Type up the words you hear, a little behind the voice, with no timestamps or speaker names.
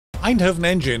Eindhoven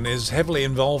Engine is heavily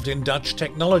involved in Dutch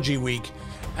Technology Week,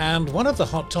 and one of the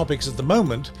hot topics at the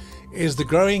moment is the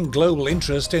growing global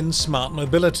interest in smart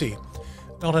mobility.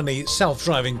 Not only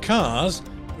self-driving cars,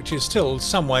 which is still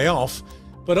some way off,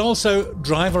 but also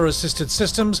driver-assisted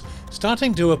systems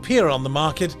starting to appear on the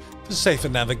market for safer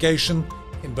navigation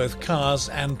in both cars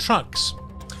and trucks.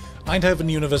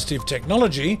 Eindhoven University of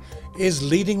Technology is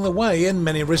leading the way in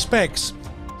many respects.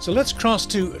 So let's cross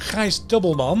to Gijs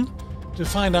Dubbelman to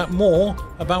find out more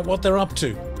about what they're up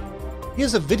to.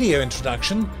 Here's a video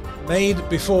introduction made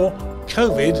before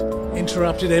COVID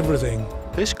interrupted everything.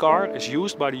 This car is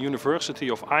used by the University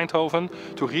of Eindhoven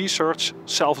to research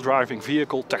self-driving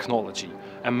vehicle technology.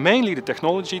 And mainly the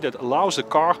technology that allows the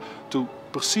car to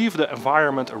perceive the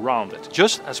environment around it.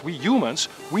 Just as we humans,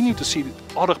 we need to see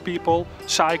other people,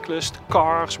 cyclists,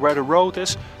 cars, where the road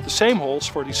is. The same holds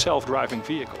for these self-driving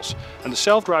vehicles. And the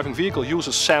self-driving vehicle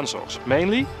uses sensors,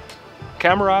 mainly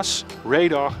cameras,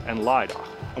 radar and LiDAR.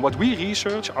 And what we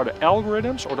research are the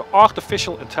algorithms or the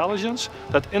artificial intelligence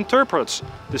that interprets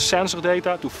the sensor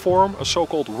data to form a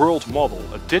so-called world model,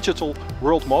 a digital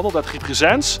world model that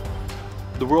represents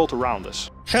the world around us.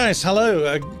 Gijs,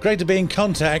 hello, great to be in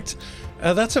contact.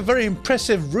 That's a very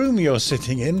impressive room you're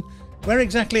sitting in. Where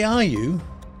exactly are you?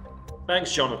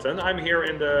 Thanks, Jonathan. I'm here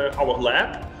in our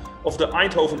lab of the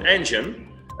Eindhoven Engine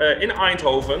in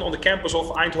Eindhoven on the campus of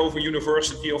Eindhoven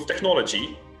University of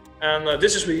Technology. And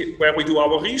this is where we do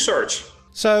our research.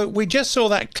 So we just saw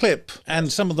that clip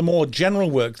and some of the more general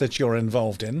work that you're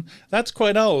involved in. That's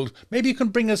quite old. Maybe you can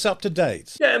bring us up to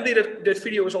date. Yeah, indeed, that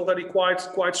video is already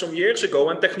quite some years ago,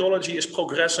 and technology is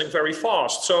progressing very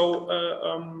fast. So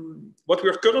what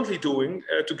we're currently doing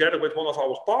together with one of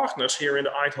our partners here in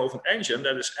the Eindhoven Engine,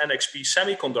 that is NXP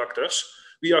Semiconductors,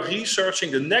 we are researching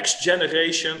the next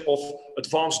generation of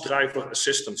advanced driver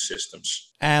assistance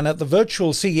systems. And at the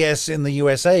virtual CES in the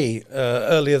USA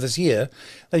earlier this year,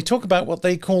 they talk about what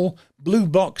they call blue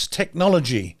box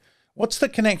technology. What's the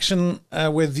connection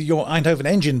with your Eindhoven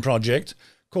Engine project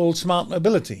called Smart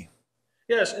Mobility?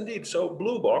 Yes, indeed. So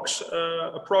Blue Box,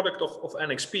 a product of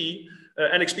NXP,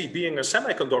 NXP being a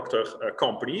semiconductor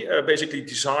company, basically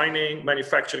designing,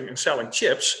 manufacturing and selling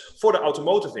chips for the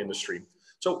automotive industry.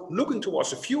 So looking towards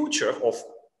the future of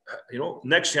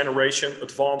next generation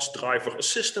advanced driver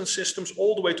assistance systems,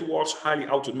 all the way towards highly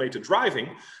automated driving,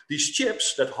 these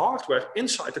chips, that hardware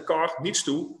inside the car needs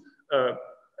to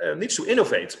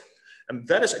innovate. And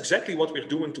that is exactly what we're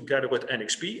doing together with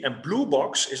NXP. And Blue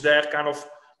Box is their kind of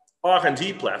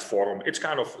R&D platform. It's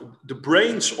kind of the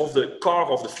brains of the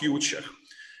car of the future.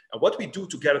 And what we do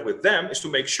together with them is to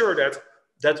make sure that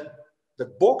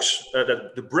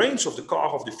the brains of the car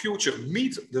of the future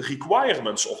meet the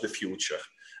requirements of the future.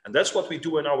 And that's what we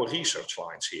do in our research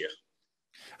lines here.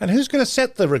 And who's going to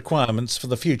set the requirements for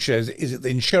the future? Is it the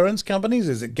insurance companies?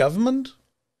 Is it government?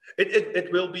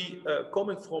 It will be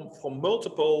coming from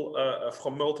multiple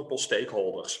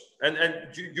stakeholders. And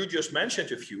you just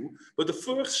mentioned a few, but the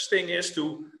first thing is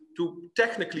to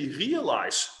technically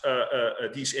realize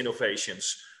these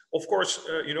innovations. Of course,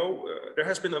 there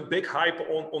has been a big hype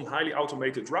on highly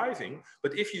automated driving,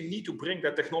 but if you need to bring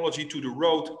that technology to the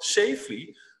road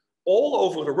safely all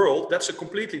over the world, that's a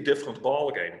completely different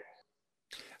ballgame.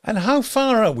 And how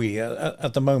far are we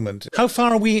at the moment? How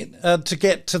far are we to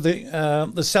get to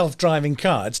the self-driving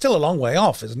car? It's still a long way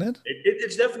off, isn't it?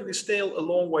 It's definitely still a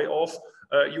long way off.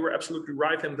 You were absolutely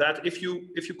right in that. If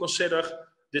you consider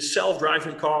this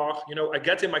self-driving car, I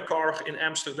get in my car in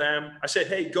Amsterdam. I say,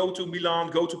 hey, go to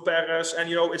Milan, go to Paris. And,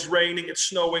 it's raining, it's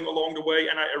snowing along the way.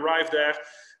 And I arrive there.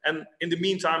 And in the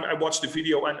meantime, I watched the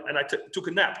video and I took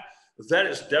a nap. That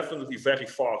is definitely very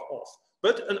far off.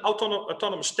 But an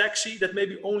autonomous taxi that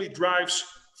maybe only drives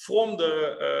from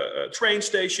the train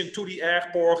station to the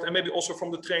airport, and maybe also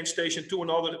from the train station to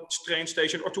another train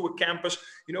station or to a campus,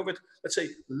 with, let's say,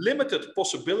 limited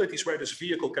possibilities where this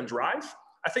vehicle can drive.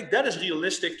 I think that is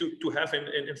realistic to have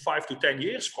in 5 to 10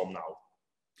 years from now.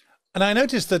 And I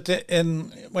noticed that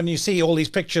when you see all these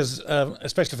pictures,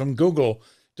 especially from Google,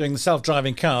 doing the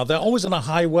self-driving car, they're always on a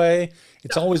highway.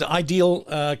 It's always ideal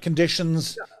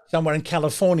conditions somewhere in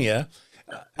California.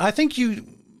 I think you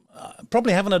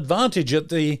probably have an advantage at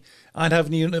the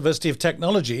Eindhoven University of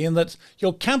Technology in that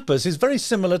your campus is very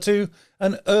similar to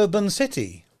an urban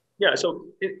city. Yeah, so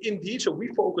indeed, so we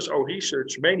focus our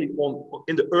research mainly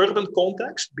in the urban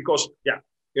context because,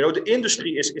 the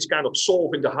industry is kind of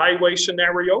solving the highway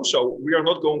scenario. So we are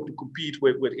not going to compete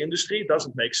with industry. It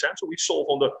doesn't make sense. So we solve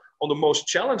on the most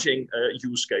challenging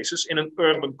use cases in an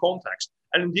urban context.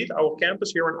 And indeed, our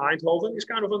campus here in Eindhoven is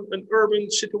kind of an urban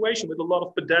situation with a lot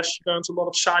of pedestrians, a lot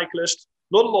of cyclists,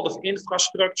 not a lot of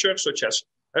infrastructure such as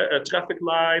traffic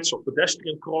lights or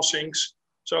pedestrian crossings.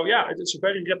 So yeah, it's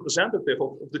very representative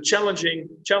of the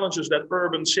challenges that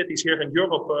urban cities here in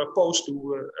Europe pose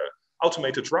to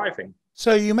automated driving.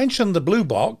 So you mentioned the blue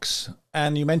box,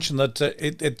 and you mentioned that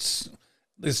it's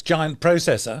this giant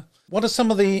processor. What are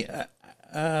some of the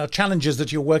challenges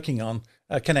that you're working on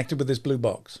connected with this blue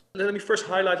box? Let me first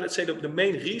highlight, let's say, the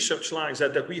main research lines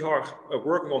that we are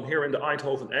working on here in the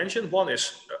Eindhoven Engine. One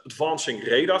is advancing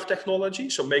radar technology,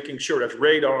 so making sure that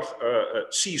radar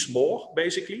sees more,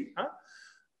 basically.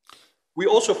 We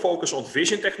also focus on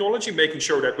vision technology, making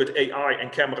sure that with AI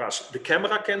and cameras, the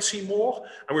camera can see more.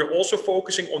 And we're also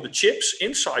focusing on the chips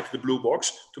inside the blue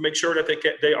box to make sure that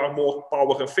they are more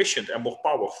power efficient and more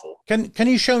powerful. Can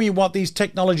you show me what these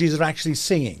technologies are actually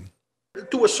seeing?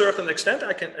 To a certain extent,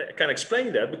 I can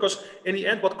explain that, because in the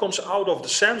end, what comes out of the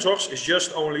sensors is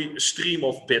just only a stream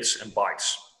of bits and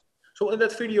bytes. So in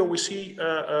that video, we see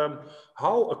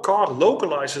how a car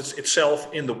localizes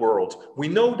itself in the world. We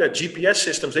know that GPS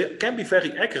systems, they can be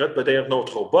very accurate, but they are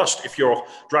not robust if you're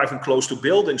driving close to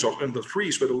buildings or under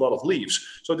trees with a lot of leaves.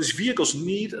 So these vehicles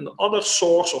need another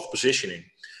source of positioning,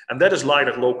 and that is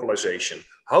LiDAR localization.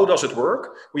 How does it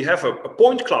work? We have a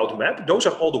point cloud map. Those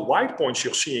are all the white points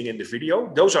you're seeing in the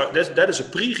video. That is a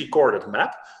pre-recorded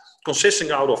map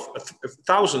consisting out of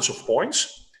thousands of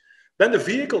points. Then the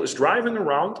vehicle is driving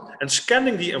around and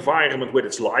scanning the environment with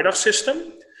its LiDAR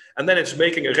system. And then it's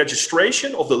making a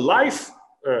registration of the live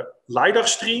LiDAR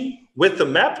stream with the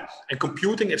map and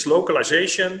computing its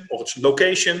localization or its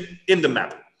location in the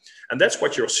map. And that's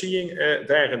what you're seeing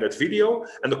there in that video.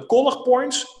 And the color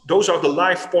points, those are the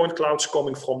live point clouds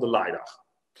coming from the LiDAR.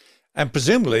 And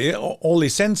presumably all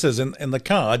these sensors in the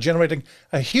car are generating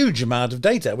a huge amount of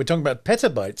data. We're talking about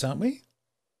petabytes, aren't we?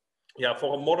 Yeah,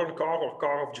 for a modern car or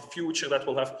car of the future that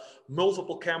will have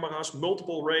multiple cameras,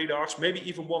 multiple radars, maybe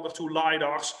even 1 or 2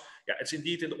 LiDARs. Yeah, it's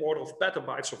indeed in the order of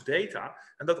petabytes of data,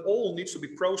 and that all needs to be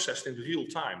processed in real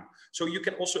time. So you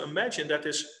can also imagine that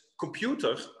this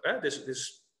computer, that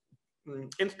is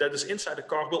inside the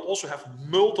car, will also have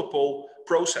multiple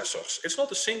processors. It's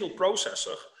not a single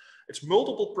processor. It's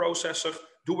multiple processors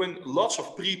doing lots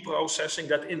of pre-processing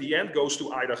that in the end goes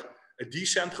to either a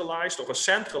decentralized or a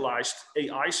centralized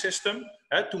AI system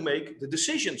to make the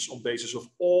decisions on basis of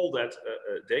all that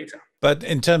data. But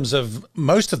in terms of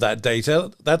most of that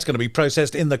data, that's going to be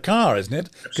processed in the car, isn't it?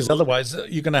 Because otherwise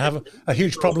you're going to have a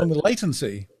huge problem with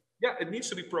latency. Yeah, it needs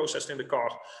to be processed in the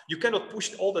car. You cannot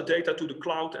push all the data to the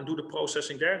cloud and do the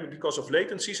processing there because of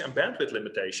latencies and bandwidth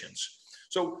limitations.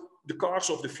 So the cars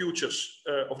of the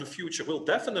future will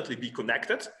definitely be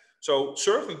connected. So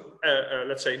certain,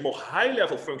 let's say, more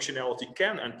high-level functionality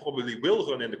can and probably will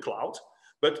run in the cloud.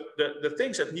 But the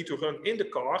things that need to run in the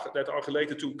car that are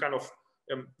related to kind of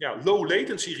low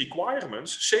latency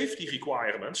requirements, safety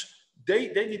requirements,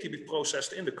 they need to be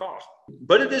processed in the car.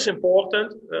 But it is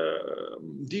important,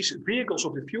 these vehicles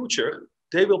of the future,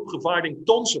 they will providing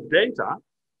tons of data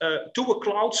to a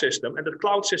cloud system, and the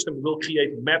cloud system will create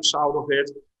maps out of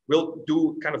it. We'll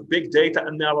do kind of big data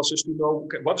analysis to know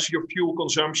what is your fuel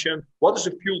consumption, what is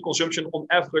the fuel consumption on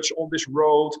average on this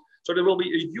road. So there will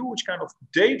be a huge kind of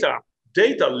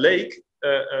data lake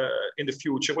in the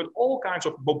future with all kinds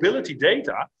of mobility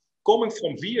data coming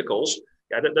from vehicles.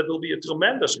 Yeah, that will be a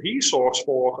tremendous resource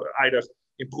for either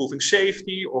improving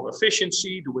safety or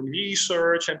efficiency, doing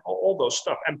research and all those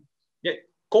stuff. And yeah,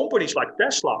 companies like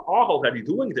Tesla are already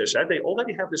doing this. They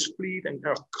already have this fleet and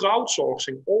are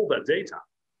crowdsourcing all that data.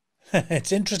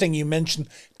 It's interesting you mentioned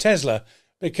Tesla,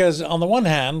 because on the one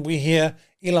hand, we hear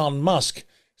Elon Musk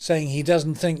saying he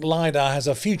doesn't think LiDAR has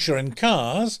a future in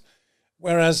cars,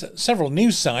 whereas several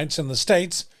news sites in the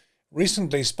States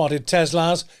recently spotted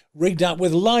Teslas rigged up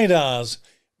with LiDARs,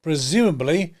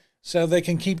 presumably so they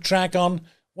can keep track on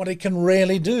what it can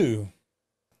really do.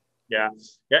 Yeah,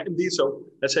 indeed. So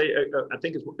let's say, I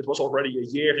think it was already a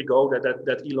year ago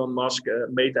that Elon Musk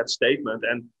made that statement.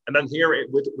 And then here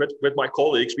with my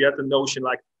colleagues, we had the notion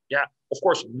like, yeah, of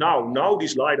course, now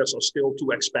these LiDARs are still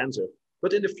too expensive.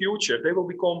 But in the future, they will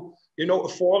become,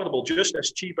 affordable, just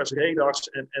as cheap as radars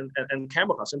and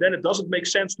cameras. And then it doesn't make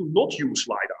sense to not use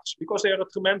LiDARs because they are a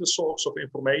tremendous source of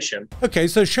information. Okay,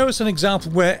 so show us an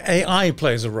example where AI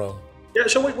plays a role. Yeah,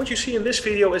 so what you see in this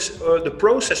video is the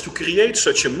process to create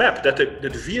such a map that the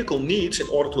vehicle needs in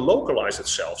order to localize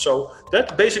itself. So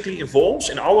that basically involves,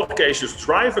 in our case, just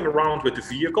driving around with the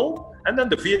vehicle, and then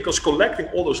the vehicle is collecting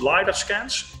all those LiDAR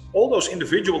scans. All those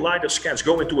individual LiDAR scans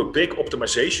go into a big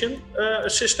optimization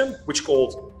system, which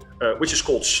is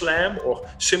called SLAM, or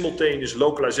Simultaneous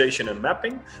Localization and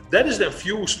Mapping. That is then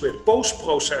fused with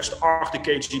post-processed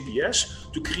RTK GPS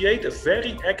to create a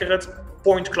very accurate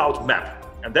point cloud map.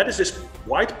 And that is this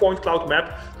white point cloud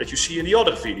map that you see in the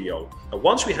other video. And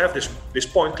once we have this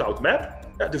point cloud map,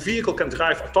 the vehicle can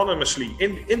drive autonomously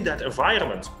in that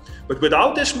environment. But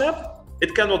without this map,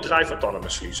 it cannot drive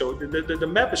autonomously. So the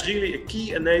map is really a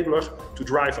key enabler to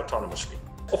drive autonomously.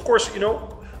 Of course,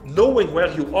 knowing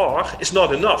where you are is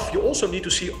not enough. You also need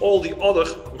to see all the other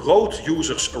road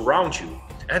users around you.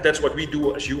 And that's what we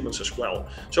do as humans as well.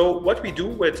 So what we do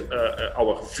with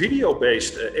our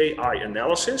video-based AI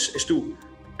analysis is to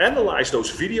analyze those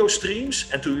video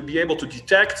streams and to be able to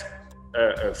detect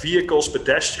vehicles,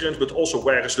 pedestrians, but also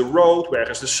where is the road, where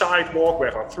is the sidewalk,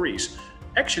 where are trees.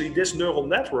 Actually, this neural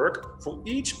network for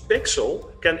each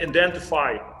pixel can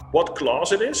identify what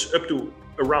class it is, up to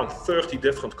around 30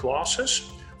 different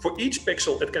classes. For each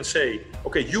pixel, it can say,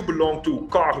 okay, you belong to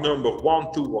car number 1,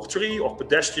 2, or 3, or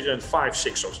pedestrian 5,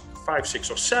 6,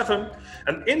 or 7.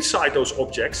 And inside those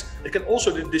objects, it can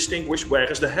also distinguish where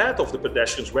is the head of the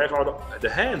pedestrians, where are the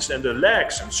hands and the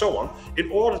legs, and so on,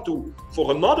 in order for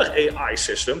another AI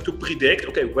system to predict,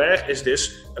 okay, where is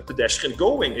this pedestrian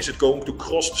going? Is it going to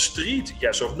cross the street,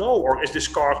 yes or no? Or is this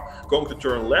car going to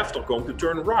turn left or going to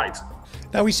turn right?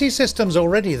 Now, we see systems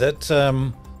already that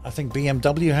I think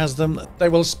BMW has them. They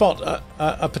will spot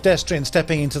a pedestrian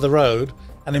stepping into the road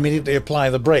and immediately apply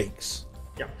the brakes.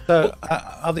 Yeah. So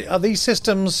are these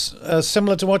systems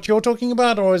similar to what you're talking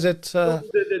about, or is it?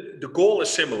 The goal is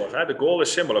similar. The goal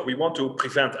is similar. We want to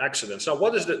prevent accidents. Now,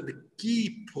 what is the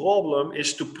key problem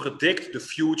is to predict the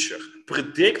future.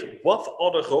 Predict what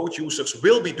other road users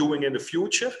will be doing in the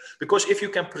future. Because if you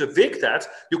can predict that,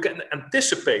 you can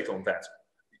anticipate on that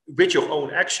with your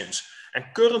own actions. And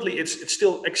currently, it's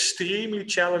still extremely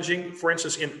challenging, for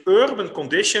instance, in urban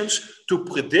conditions, to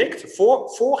predict for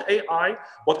AI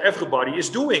what everybody is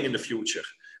doing in the future.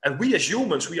 And we as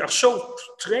humans, we are so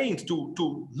trained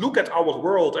to look at our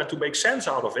world and to make sense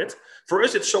out of it. For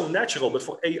us, it's so natural, but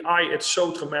for AI, it's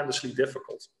so tremendously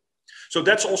difficult. So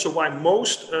that's also why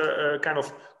most kind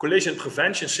of collision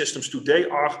prevention systems today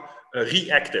are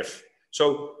reactive.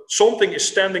 So something is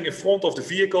standing in front of the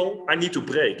vehicle, I need to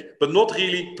brake, but not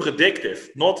really predictive,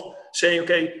 not saying,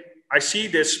 okay, I see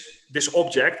this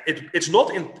object, it's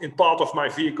not in part of my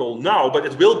vehicle now, but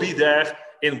it will be there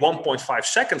in 1.5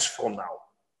 seconds from now.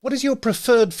 What is your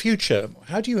preferred future?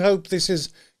 How do you hope this is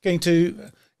going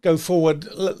to go forward,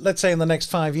 let's say in the next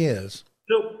 5 years?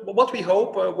 So what we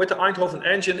hope with the Eindhoven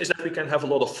Engine is that we can have a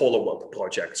lot of follow-up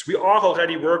projects. We are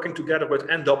already working together with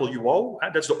NWO,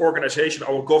 that's the organization,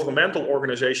 our governmental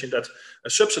organization that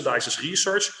subsidizes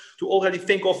research, to already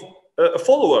think of a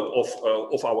follow-up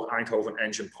of our Eindhoven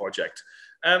Engine project.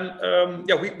 And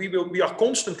we are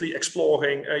constantly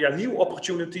exploring new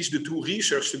opportunities to do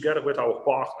research together with our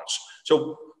partners.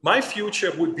 So my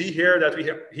future would be here that we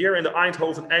have here in the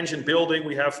Eindhoven Engine building,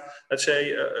 we have, let's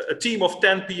say, a team of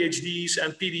 10 PhDs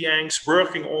and PDNs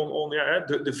working on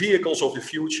the vehicles of the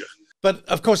future. But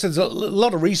of course, there's a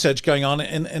lot of research going on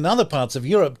in other parts of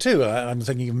Europe too. I'm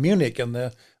thinking of Munich and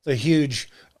the huge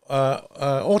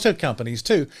auto companies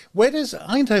too. Where does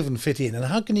Eindhoven fit in, and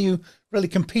how can you really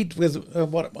compete with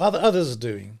what others are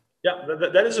doing? Yeah,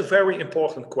 that is a very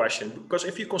important question, because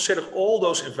if you consider all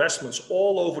those investments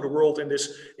all over the world in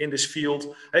this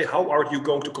field, hey, how are you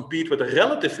going to compete with a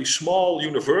relatively small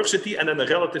university and then a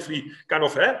relatively kind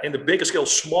of in the bigger scale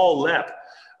small lab?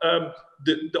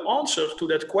 The answer to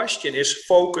that question is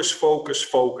focus, focus,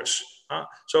 focus.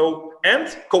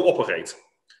 And cooperate.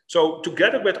 So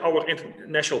together with our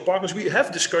international partners, we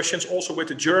have discussions also with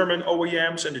the German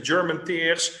OEMs and the German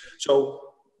tiers. So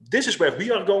this is where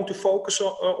we are going to focus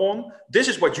on. This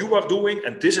is what you are doing,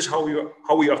 and this is how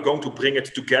we are going to bring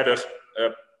it together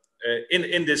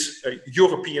in this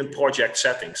European project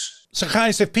settings. So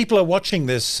Gijs, if people are watching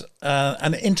this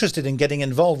and interested in getting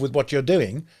involved with what you're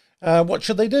doing, what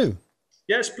should they do?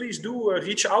 Yes, please do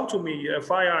reach out to me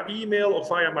via email or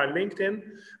via my LinkedIn.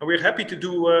 And we're happy to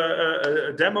do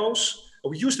demos.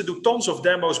 We used to do tons of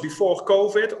demos before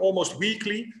COVID, almost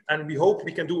weekly. And we hope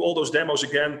we can do all those demos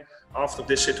again after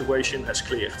this situation has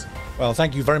cleared. Well,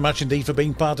 thank you very much indeed for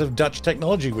being part of Dutch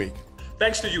Technology Week.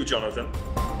 Thanks to you, Jonathan.